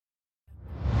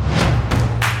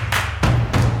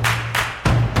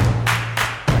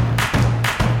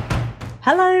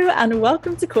Hello and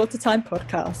welcome to Quarter Time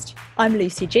Podcast. I'm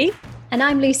Lucy G. And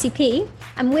I'm Lucy P.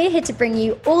 And we're here to bring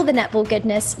you all the netball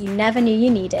goodness you never knew you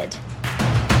needed.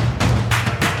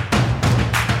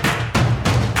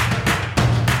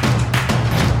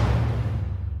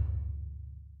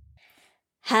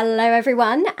 Hello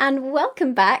everyone and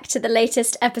welcome back to the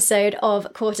latest episode of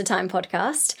Quarter Time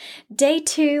Podcast. Day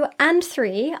 2 and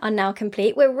 3 are now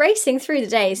complete. We're racing through the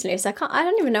days, Luce. I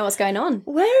don't even know what's going on.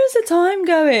 Where is the time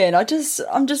going? I'm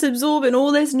just absorbing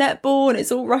all this netball and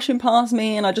it's all rushing past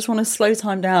me and I just want to slow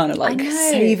time down and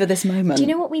savour this moment. Do you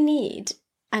know what we need?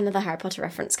 Another Harry Potter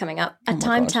reference coming up. A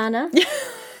time turner.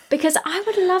 Because I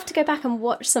would love to go back and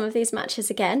watch some of these matches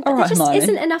again, but there just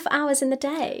isn't enough hours in the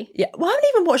day. Yeah, well, I haven't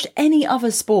even watched any other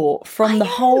sport from the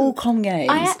whole Com Games.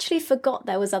 I actually forgot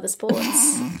there was other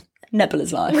sports. Netball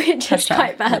is life. Which is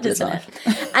quite bad, isn't it?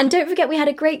 And don't forget, we had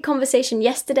a great conversation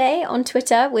yesterday on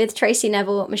Twitter with Tracy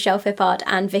Neville, Michelle Fippard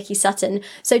and Vicky Sutton.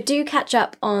 So do catch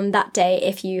up on that day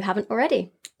if you haven't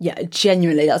already. Yeah,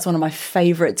 genuinely, that's one of my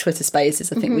favourite Twitter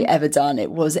spaces I think we ever done. It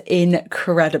was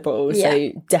incredible.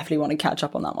 So definitely want to catch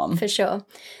up on that one. For sure.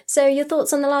 So your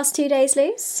thoughts on the last 2 days,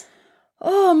 Luce?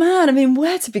 Oh man, I mean,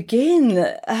 where to begin?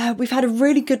 We've had a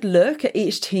really good look at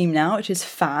each team now, which is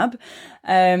fab.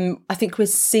 I think we're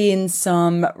seeing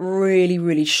some really,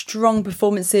 really strong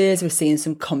performances. We're seeing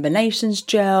some combinations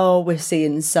gel. We're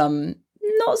seeing some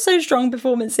not so strong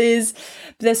performances.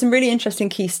 But there's some really interesting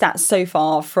key stats so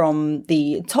far from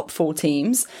the top 4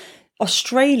 teams.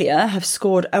 Australia have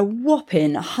scored a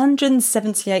whopping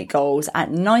 178 goals at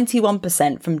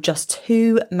 91% from just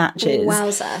 2 matches.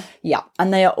 Wowza. Yeah,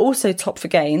 and they are also top for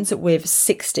gains with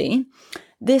 60.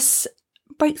 This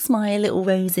breaks my little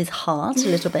Rose's heart a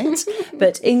little bit,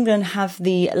 but England have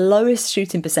the lowest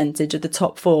shooting percentage of the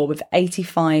top 4 with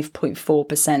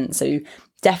 85.4%. So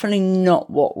definitely not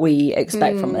what we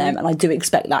expect from them. And I do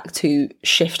expect that to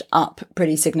shift up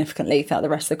pretty significantly throughout the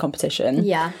rest of the competition.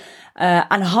 Yeah.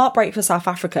 And a heartbreak for South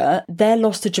Africa. Their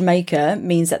loss to Jamaica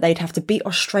means that they'd have to beat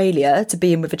Australia to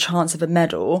be in with a chance of a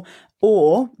medal,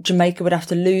 or Jamaica would have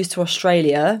to lose to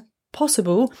Australia,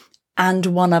 possible, and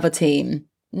one other team.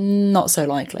 Not so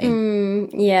likely.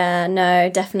 Yeah, no,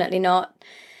 definitely not.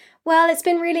 Well, it's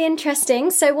been really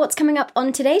interesting. So what's coming up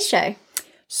on today's show?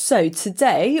 So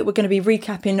today we're going to be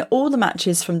recapping all the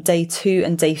matches from day 2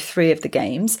 and day 3 of the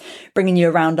games, bringing you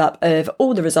a roundup of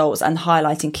all the results and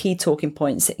highlighting key talking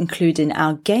points, including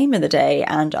our game of the day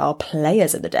and our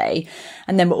players of the day.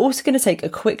 And then we're also going to take a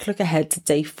quick look ahead to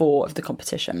day 4 of the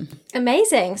competition.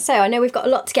 Amazing. So I know we've got a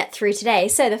lot to get through today.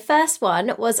 So the first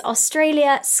one was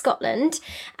Australia-Scotland,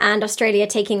 and Australia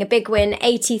taking a big win,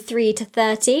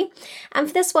 83-30. And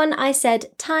for this one, I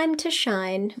said, time to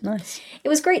shine. Nice. It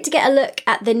was great to get a look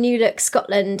at the new look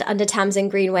Scotland under Tamsin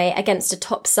Greenway against a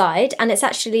top side, and it's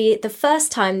actually the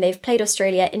first time they've played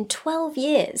Australia in 12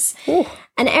 years. Ooh.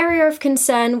 An area of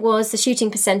concern was the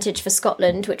shooting percentage for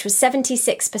Scotland, which was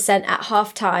 76% at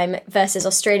half-time versus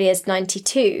Australia's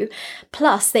 92%.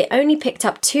 Plus, they only picked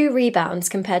up 2 rebounds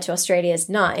compared to Australia's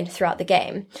 9 throughout the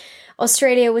game.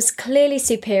 Australia was clearly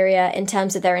superior in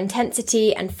terms of their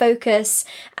intensity and focus,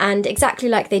 and exactly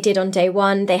like they did on day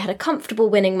 1, they had a comfortable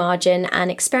winning margin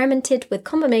and experimented with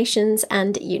combinations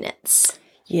and units.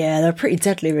 Yeah, they're pretty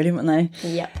deadly, really, weren't they?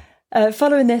 Yep.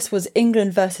 Following this was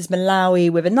England versus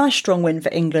Malawi with a nice strong win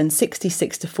for England,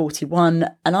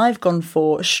 66-41, and I've gone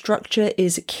for structure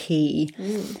is key.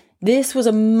 This was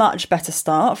a much better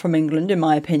start from England, in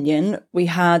my opinion. We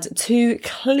had 2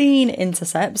 clean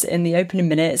intercepts in the opening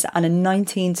minutes and a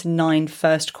 19-9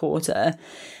 first quarter.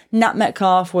 Nat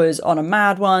Metcalfe was on a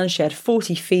mad one. She had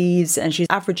 40 feeds and she's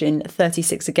averaging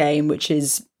 36 a game, which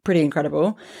is pretty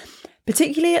incredible.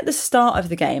 Particularly at the start of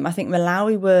the game, I think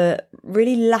Malawi were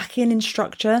really lacking in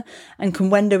structure and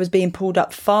Kumwenda was being pulled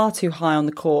up far too high on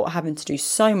the court, having to do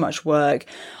so much work.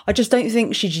 I just don't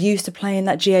think she's used to playing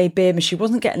that GA bib and she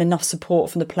wasn't getting enough support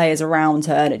from the players around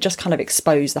her, and it just kind of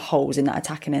exposed the holes in that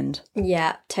attacking end.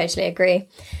 Yeah, totally agree.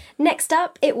 Next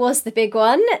up, it was the big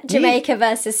one, Jamaica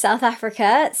versus South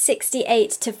Africa,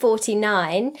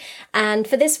 68-49. And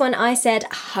for this one, I said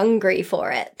hungry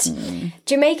for it.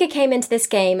 Jamaica came into this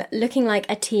game looking like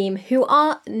a team who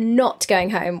are not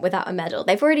going home without a medal.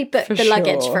 They've already booked the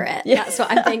luggage for it. Yeah. That's what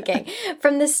I'm thinking.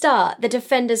 From the start, the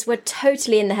defenders were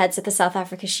totally in the heads of the South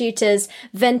Africa shooters.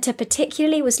 Venter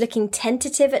particularly was looking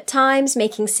tentative at times,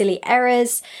 making silly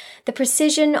errors. The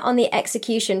precision on the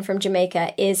execution from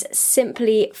Jamaica is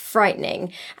simply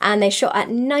frightening, and they shot at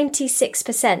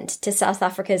 96% to South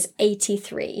Africa's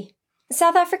 83%.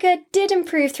 South Africa did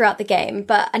improve throughout the game,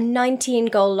 but a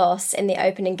 19-goal loss in the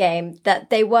opening game that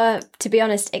they were, to be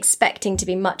honest, expecting to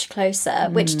be much closer,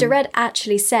 which De Red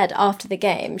actually said after the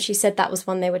game. She said that was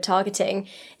one they were targeting.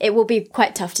 It will be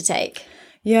quite tough to take.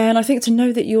 Yeah, and I think to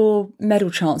know that your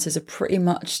medal chances are pretty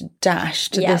much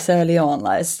dashed this early on,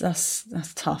 like that's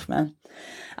tough, man.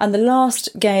 And the last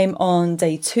game on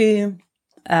day 2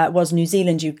 was New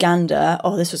Zealand-Uganda.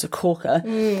 Oh, this was a corker.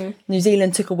 New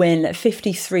Zealand took a win at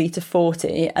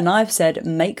 53-40, and I've said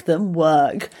make them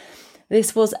work.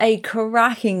 This was a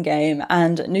cracking game,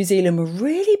 and New Zealand were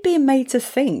really being made to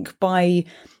think by,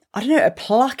 I don't know, a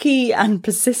plucky and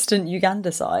persistent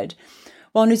Uganda side.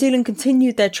 While New Zealand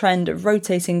continued their trend of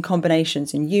rotating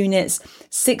combinations and units,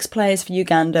 6 players for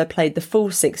Uganda played the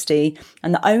full 60,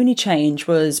 and the only change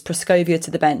was Praskovia to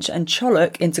the bench and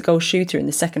Choluk into goal shooter in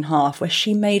the second half, where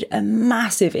she made a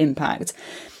massive impact.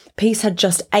 Peace had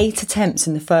just 8 attempts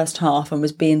in the first half and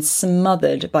was being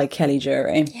smothered by Kelly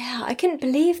Jury. Yeah, I couldn't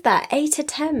believe that. 8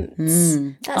 attempts.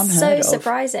 That's so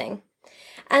surprising.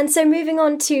 And so moving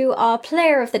on to our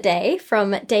player of the day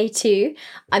from day 2,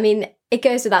 I mean, it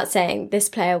goes without saying, this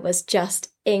player was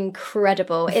just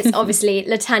incredible. It's obviously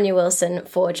Latanya Wilson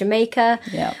for Jamaica.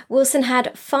 Yeah. Wilson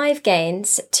had 5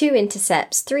 gains, 2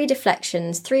 intercepts, 3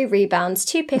 deflections, 3 rebounds,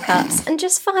 2 pickups, and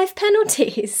just 5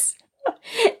 penalties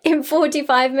in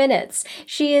 45 minutes.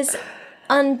 She is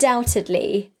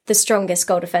undoubtedly the strongest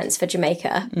goal defence for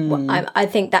Jamaica. I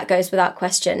think that goes without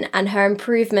question. And her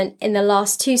improvement in the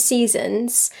last 2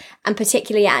 seasons, and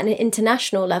particularly at an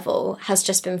international level, has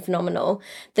just been phenomenal.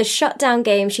 The shutdown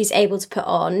game she's able to put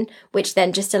on, which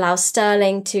then just allows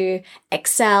Sterling to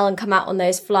excel and come out on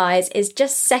those flies, is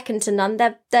just second to none.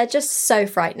 They're just so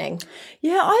frightening.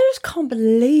 Yeah, I just can't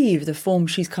believe the form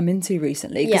she's come into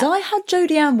recently, because I had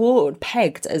Jodie Ann Ward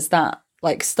pegged as that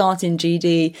like starting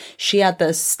GD. She had the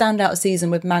standout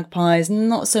season with Magpies,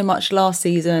 not so much last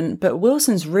season, but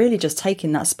Wilson's really just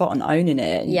taking that spot and owning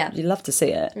it. Yeah. You love to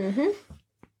see it.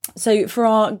 So for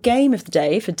our game of the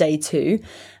day, for day 2,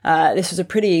 this was a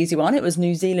pretty easy one. It was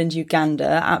New Zealand-Uganda,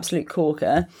 absolute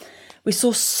corker. We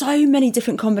saw so many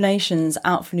different combinations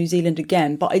out for New Zealand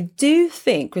again, but I do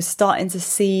think we're starting to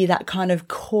see that kind of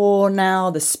core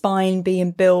now, the spine being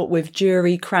built with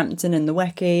Jury, Crampton and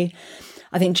Nweke.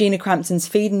 I think Gina Crampton's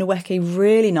feeding Nweke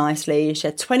really nicely. She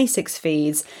had 26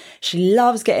 feeds. She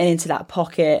loves getting into that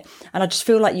pocket. And I just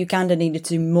feel like Uganda needed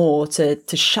to do more to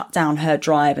shut down her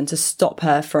drive and to stop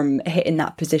her from hitting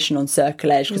that position on circle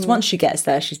edge. Because once she gets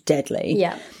there, she's deadly.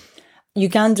 Yeah.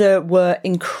 Uganda were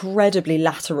incredibly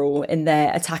lateral in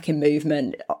their attacking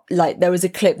movement. Like there was a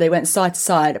clip, they went side to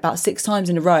side about 6 times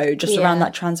in a row, just around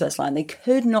that transverse line. They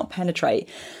could not penetrate.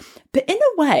 But in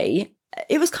a way,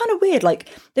 it was kind of weird. Like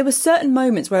there were certain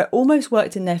moments where it almost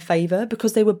worked in their favour,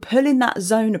 because they were pulling that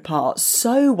zone apart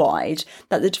so wide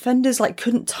that the defenders like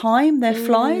couldn't time their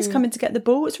flies coming to get the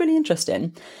ball. It's really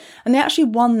interesting. And they actually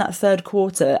won that third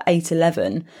quarter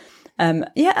 8-11.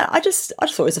 I just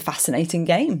thought it was a fascinating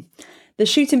game. The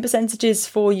shooting percentages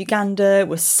for Uganda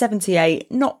were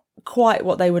 78, not quite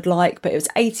what they would like, but it was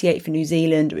 88 for New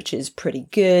Zealand, which is pretty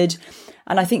good.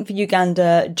 And I think for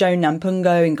Uganda, Joan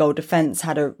Nampungo in goal defence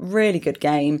had a really good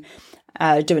game,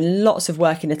 doing lots of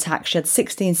work in attack. She had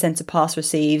 16 centre pass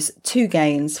receives, 2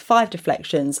 gains, 5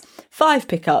 deflections, 5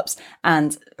 pickups,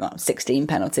 and 16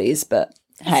 penalties. But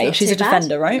hey, she's a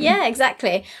defender, right? Yeah,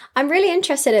 exactly. I'm really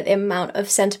interested at the amount of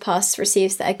centre pass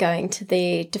receives that are going to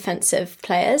the defensive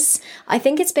players. I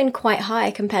think it's been quite high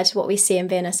compared to what we see in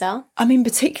VNSL. I mean,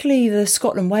 particularly the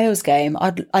Scotland-Wales game,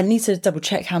 I need to double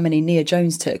check how many Nia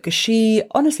Jones took, because she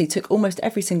honestly took almost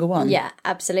every single one. Yeah,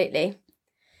 absolutely.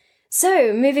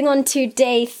 So, moving on to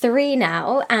day 3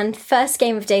 now, and first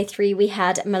game of day 3, we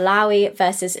had Malawi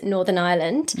versus Northern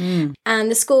Ireland, and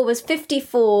the score was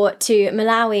 54 to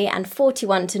Malawi and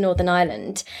 41 to Northern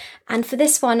Ireland. And for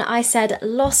this one, I said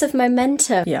loss of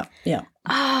momentum. Yeah.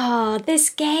 This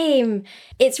game.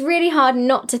 It's really hard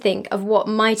not to think of what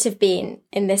might have been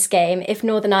in this game if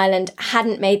Northern Ireland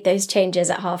hadn't made those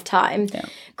changes at half-time. Yeah.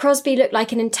 Crosby looked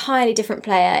like an entirely different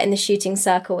player in the shooting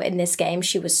circle in this game.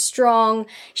 She was strong,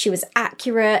 she was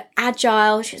accurate,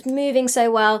 agile, she was moving so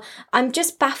well. I'm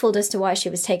just baffled as to why she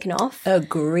was taken off.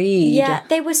 Agreed. Yeah,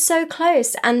 they were so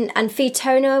close. And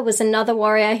Fitona was another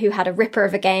warrior who had a ripper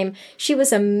of a game. She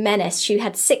was a menace. She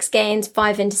had 6 gains,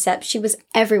 5 intercepts. She was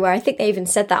everywhere. I think they even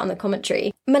said that on the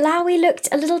commentary. Malawi looked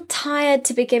a little tired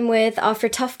to begin with after a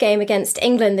tough game against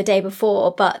England the day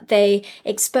before, but they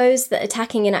exposed the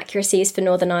attacking inaccuracies for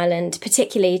Northern Northern Ireland,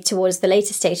 particularly towards the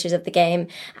later stages of the game,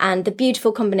 and the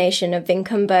beautiful combination of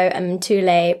Vinkumbo and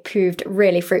Mtule proved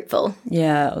really fruitful.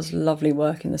 Yeah, it was lovely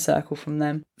work in the circle from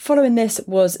them. Following this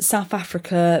was South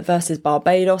Africa versus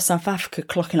Barbados. South Africa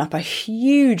clocking up a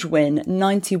huge win,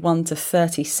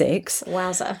 91-36.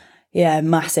 Wowza. Yeah,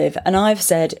 massive. And I've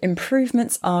said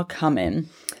improvements are coming.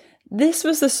 This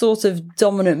was the sort of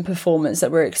dominant performance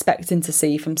that we're expecting to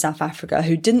see from South Africa,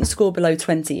 who didn't score below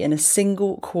 20 in a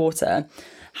single quarter.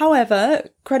 However,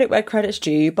 credit where credit's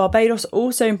due, Barbados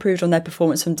also improved on their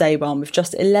performance from day one with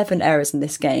just 11 errors in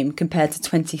this game compared to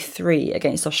 23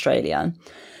 against Australia.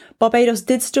 Barbados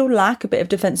did still lack a bit of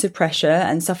defensive pressure,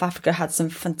 and South Africa had some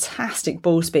fantastic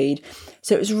ball speed,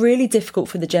 so it was really difficult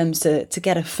for the Gems to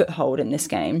get a foothold in this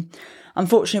game.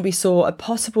 Unfortunately, we saw a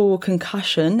possible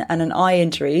concussion and an eye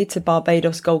injury to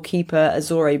Barbados goalkeeper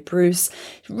Azore Bruce.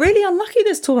 Really unlucky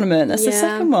this tournament. That's the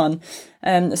second one.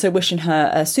 So wishing her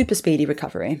a super speedy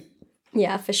recovery.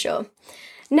 Yeah, for sure.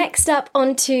 Next up,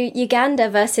 on to Uganda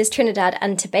versus Trinidad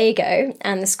and Tobago,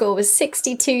 and the score was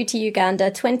 62 to Uganda,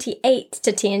 28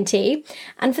 to TNT.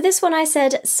 And for this one, I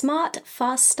said smart,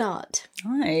 fast start.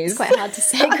 Nice. It's quite hard to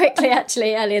say quickly,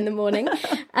 actually, early in the morning.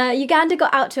 Uganda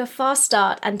got out to a fast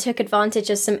start and took advantage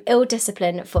of some ill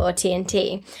discipline for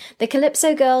TNT. The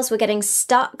Calypso girls were getting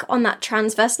stuck on that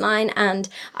transverse line, and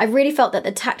I really felt that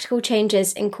the tactical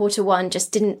changes in quarter one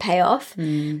just didn't pay off.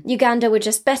 Uganda were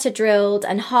just better drilled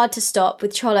and hard to stop,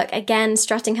 with Cholok again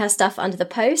strutting her stuff under the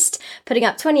post, putting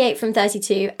up 28 from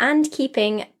 32 and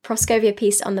keeping Proscovia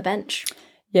Peace on the bench.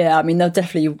 Yeah, I mean, they'll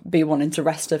definitely be wanting to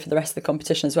rest her for the rest of the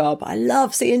competition as well. But I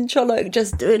love seeing Cholok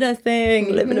just doing her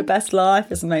thing, living her best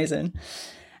life. It's amazing.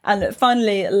 And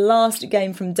finally, last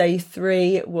game from day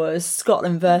 3 was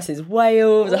Scotland versus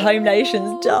Wales, a home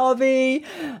nations derby.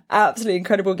 Absolutely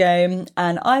incredible game.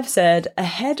 And I've said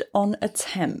ahead on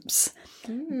attempts.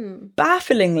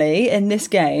 Bafflingly, in this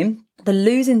game, the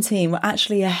losing team were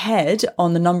actually ahead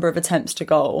on the number of attempts to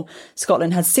goal.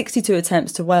 Scotland had 62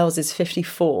 attempts to Wales's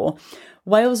 54.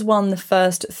 Wales won the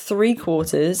first 3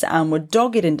 quarters and were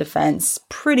dogged in defence,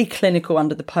 pretty clinical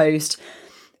under the post.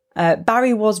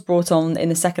 Barry was brought on in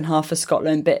the second half for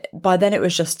Scotland, but by then it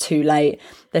was just too late.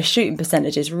 Their shooting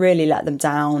percentages really let them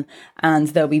down, and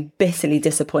they'll be bitterly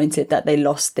disappointed that they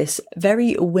lost this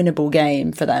very winnable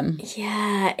game for them.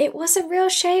 Yeah, it was a real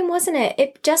shame, wasn't it?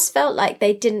 It just felt like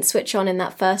they didn't switch on in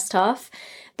that first half.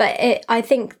 But I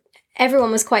think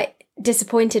everyone was quite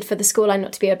disappointed for the scoreline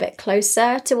not to be a bit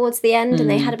closer towards the end, and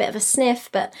they had a bit of a sniff.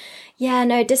 But yeah,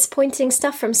 no, disappointing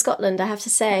stuff from Scotland, I have to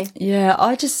say. Yeah,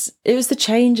 it was the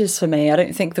changes for me. I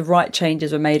don't think the right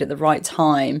changes were made at the right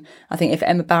time. I think if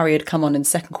Emma Barry had come on in the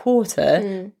second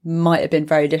quarter, might have been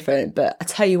very different. But I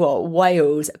tell you what,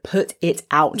 Wales put it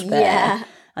out there. Yeah.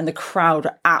 And the crowd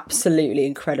are absolutely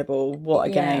incredible. What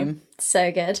a game.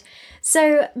 So good.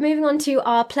 So moving on to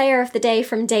our player of the day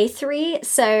from day 3.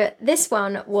 So this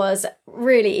one was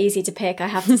really easy to pick, I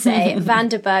have to say. Van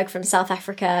der Berg from South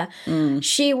Africa.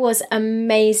 She was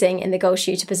amazing in the goal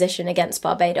shooter position against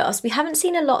Barbados. We haven't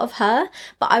seen a lot of her,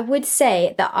 but I would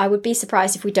say that I would be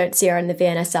surprised if we don't see her in the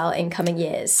VNSL in coming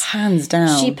years. Hands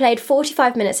down. She played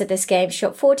 45 minutes of this game,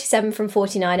 shot 47 from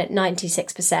 49 at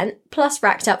 96%, plus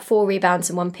racked up 4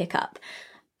 rebounds and 1 pickup.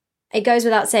 It goes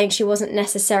without saying she wasn't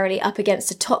necessarily up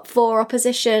against a top 4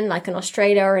 opposition like an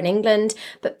Australia or an England,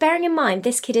 but bearing in mind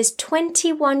this kid is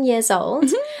 21 years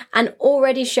old and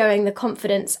already showing the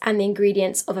confidence and the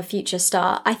ingredients of a future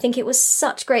star. I think it was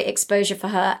such great exposure for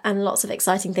her and lots of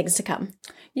exciting things to come.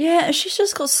 Yeah, she's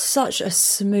just got such a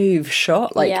smooth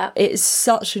shot. It's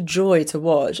such a joy to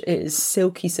watch. It is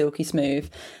silky, silky smooth.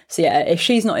 So yeah, if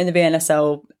she's not in the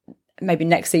VNSL maybe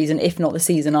next season, if not the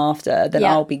season after, then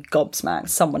I'll be gobsmacked.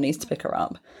 Someone needs to pick her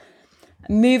up.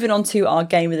 Moving on to our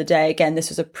game of the day. Again, this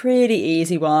was a pretty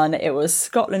easy one. It was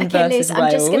Scotland versus Luce, Wales.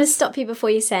 I'm just going to stop you before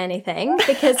you say anything,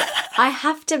 because I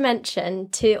have to mention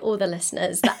to all the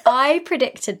listeners that I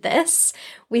predicted this.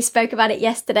 We spoke about it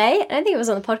yesterday. I don't think it was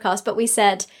on the podcast, but we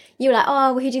said, you were like,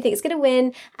 oh, well, who do you think is going to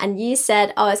win? And you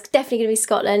said, oh, it's definitely going to be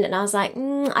Scotland. And I was like,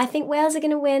 I think Wales are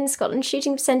going to win. Scotland's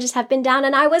shooting percentages have been down.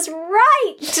 And I was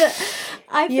right.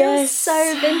 I feel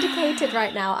so vindicated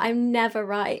right now. I'm never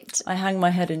right. I hang my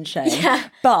head in shame. Yeah.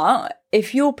 But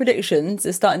if your predictions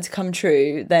are starting to come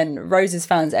true, then Rose's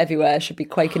fans everywhere should be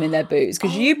quaking in their boots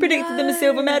because you predicted them a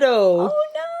silver medal. Oh,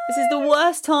 no. This is the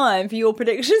worst time for your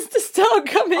predictions to start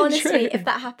coming true. Honestly, if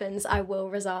that happens, I will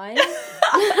resign.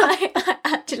 I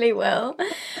actually will.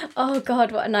 Oh,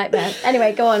 God, what a nightmare.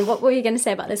 Anyway, go on. What were you going to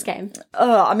say about this game?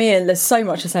 I mean, there's so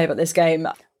much to say about this game.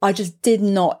 I just did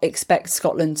not expect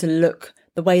Scotland to look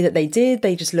the way that they did.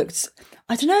 They just looked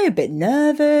I don't know, a bit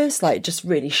nervous, like just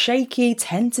really shaky,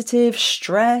 tentative,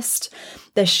 stressed.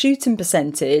 Their shooting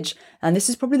percentage, and this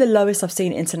is probably the lowest I've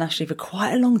seen internationally for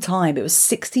quite a long time, it was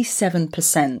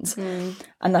 67%.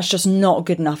 And that's just not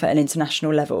good enough at an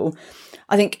international level.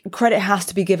 I think credit has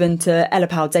to be given to Ella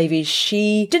Powell-Davies.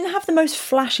 She didn't have the most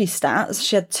flashy stats.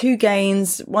 She had 2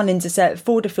 gains, 1 intercept,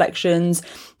 4 deflections,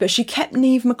 but she kept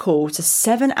Niamh McCall to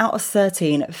 7 out of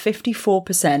 13,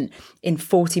 54% in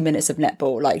 40 minutes of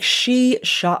netball. Like, she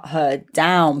shut her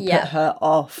down, put her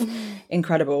off.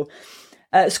 Incredible.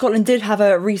 Scotland did have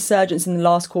a resurgence in the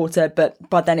last quarter, but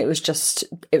by then it was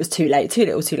too late, too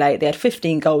little too late. They had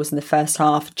 15 goals in the first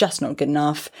half, just not good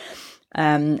enough.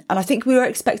 And I think we were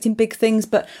expecting big things,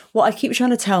 but what I keep trying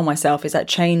to tell myself is that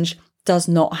change does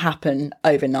not happen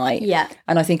overnight. Yeah.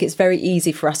 And I think it's very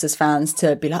easy for us as fans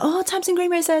to be like, oh, Tamsin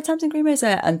Greenray's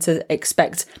there, and to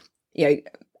expect,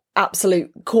 absolute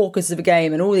corkers of a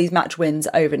game and all these match wins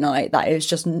overnight. That is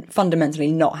just fundamentally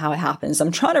not how it happens.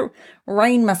 I'm trying to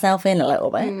rein myself in a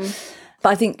little bit. But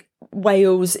I think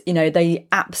Wales, they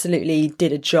absolutely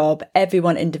did a job.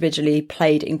 Everyone individually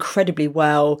played incredibly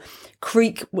well.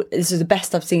 Creek, this is the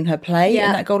best I've seen her play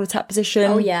in that goal attack position.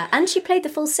 Oh, yeah. And she played the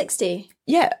full 60.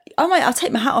 Yeah. I'll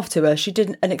take my hat off to her. She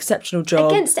did an exceptional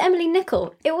job. Against Emily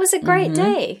Nicol. It was a great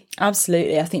day.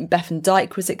 Absolutely. I think Bethan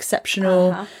Dyke was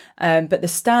exceptional. But the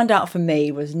standout for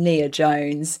me was Nia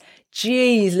Jones.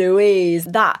 Jeez Louise,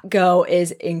 that girl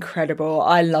is incredible.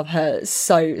 I love her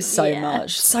so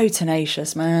much. So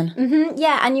tenacious, man.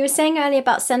 Yeah, and you were saying earlier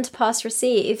about centre pass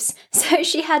receives. So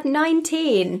she had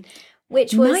 19,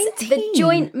 which was 19? the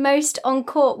joint most on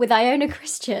court with Iona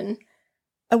Christian.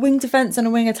 A wing defence and a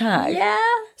wing attack. Yeah.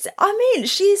 I mean,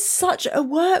 she's such a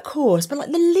workhorse, but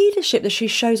like the leadership that she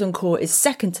shows on court is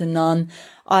second to none.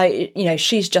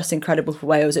 She's just incredible for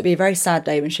Wales. It'd be a very sad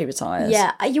day when she retires.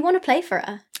 Yeah, you want to play for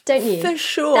her, don't you? For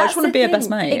sure. I just want to be her best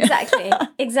mate.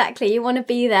 Exactly. You want to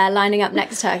be there lining up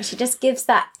next to her. She just gives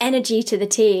that energy to the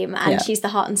team, and she's the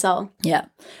heart and soul. Yeah.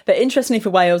 But interestingly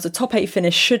for Wales, a top 8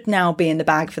 finish should now be in the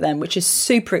bag for them, which is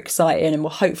super exciting and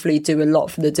will hopefully do a lot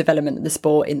for the development of the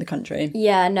sport in the country.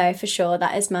 Yeah, no, for sure.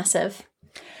 That is massive.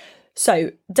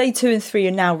 So day 2 and 3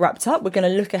 are now wrapped up. We're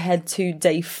going to look ahead to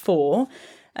day 4.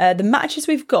 The matches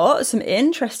we've got, some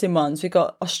interesting ones. We've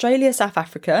got Australia, South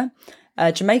Africa,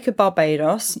 Jamaica,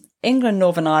 Barbados, England,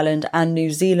 Northern Ireland, and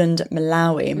New Zealand,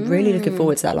 Malawi. I'm really looking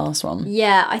forward to that last one.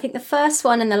 Yeah, I think the first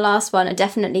one and the last one are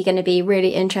definitely going to be really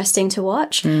interesting to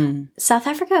watch. South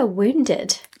Africa are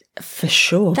wounded. For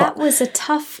sure. That was a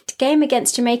tough game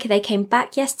against Jamaica. They came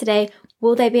back yesterday.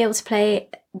 Will they be able to play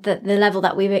the level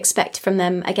that we expect from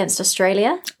them against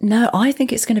Australia? No, I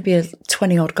think it's going to be a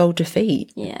 20-odd goal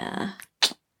defeat. Yeah.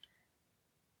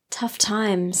 Tough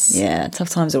times. Yeah, tough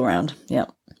times all around. Yeah.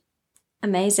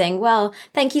 Amazing. Well,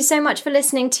 thank you so much for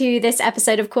listening to this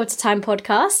episode of Quarter Time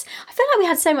Podcast. I feel like we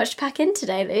had so much to pack in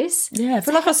today, Luce. Yeah, I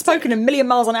feel like I've spoken a million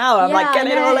miles an hour. I'm like, get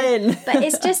it all in.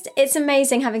 But it's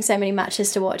amazing having so many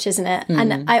matches to watch, isn't it?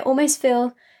 And I almost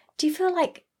do you feel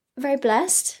like very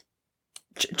blessed?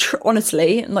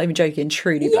 Honestly, I'm not even joking,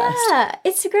 truly blessed. Yeah,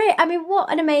 it's great. I mean,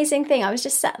 what an amazing thing. I was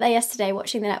just sat there yesterday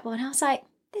watching the netball and I was like,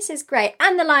 this is great.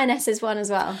 And the Lionesses won as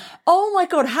well. Oh my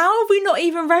God, how have we not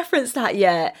even referenced that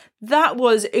yet? That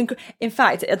was, in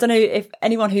fact, I don't know if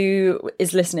anyone who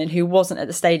is listening who wasn't at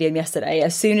the stadium yesterday,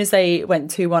 as soon as they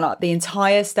went 2-1 up, the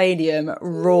entire stadium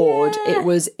roared. Yeah. It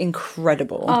was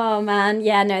incredible. Oh man,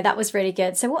 yeah, no, that was really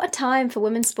good. So what a time for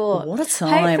women's sport. What a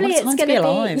time. Hopefully what a time to be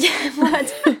alive.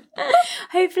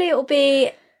 Hopefully it will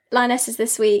be Lionesses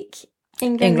this week.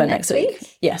 England next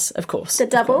week. Yes, of course. The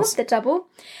double.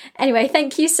 Anyway,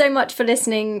 thank you so much for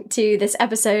listening to this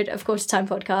episode of Quarter Time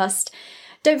Podcast.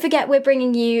 Don't forget, we're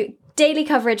bringing you daily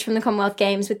coverage from the Commonwealth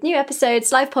Games with new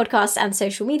episodes, live podcasts, and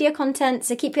social media content.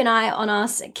 So keep your eye on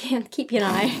us. Keep your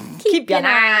eye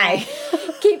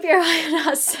on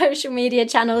our social media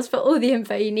channels for all the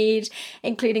info you need,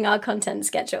 including our content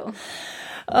schedule.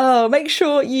 Oh, make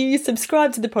sure you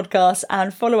subscribe to the podcast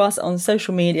and follow us on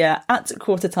social media at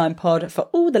Quarter Time Pod for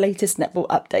all the latest netball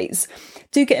updates.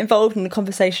 Do get involved in the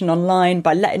conversation online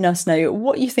by letting us know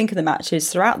what you think of the matches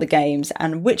throughout the games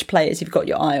and which players you've got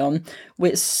your eye on.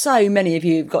 With so many of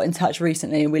you who've got in touch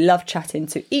recently, and we love chatting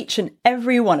to each and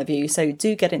every one of you, so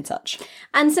do get in touch.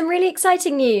 And some really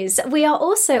exciting news. We are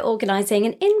also organising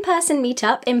an in-person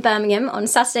meetup in Birmingham on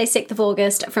Saturday, 6th of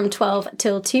August from 12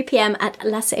 till 2 p.m. at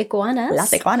Las Iguanas.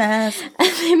 Las Iguanas.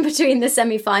 In between the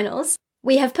semi-finals.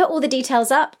 We have put all the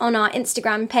details up on our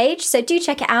Instagram page, so do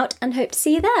check it out and hope to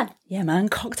see you there. Yeah, man,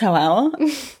 cocktail hour.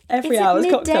 Every hour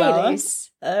is cocktail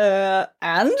hour.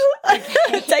 And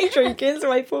day drinking is the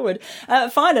way forward.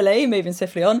 Finally, moving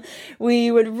swiftly on, we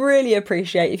would really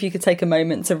appreciate if you could take a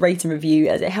moment to rate and review,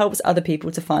 as it helps other people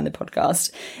to find the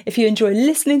podcast. If you enjoy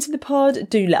listening to the pod,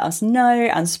 do let us know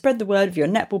and spread the word of your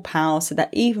netball pals so that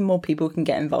even more people can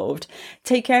get involved.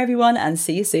 Take care, everyone, and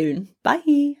see you soon.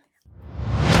 Bye.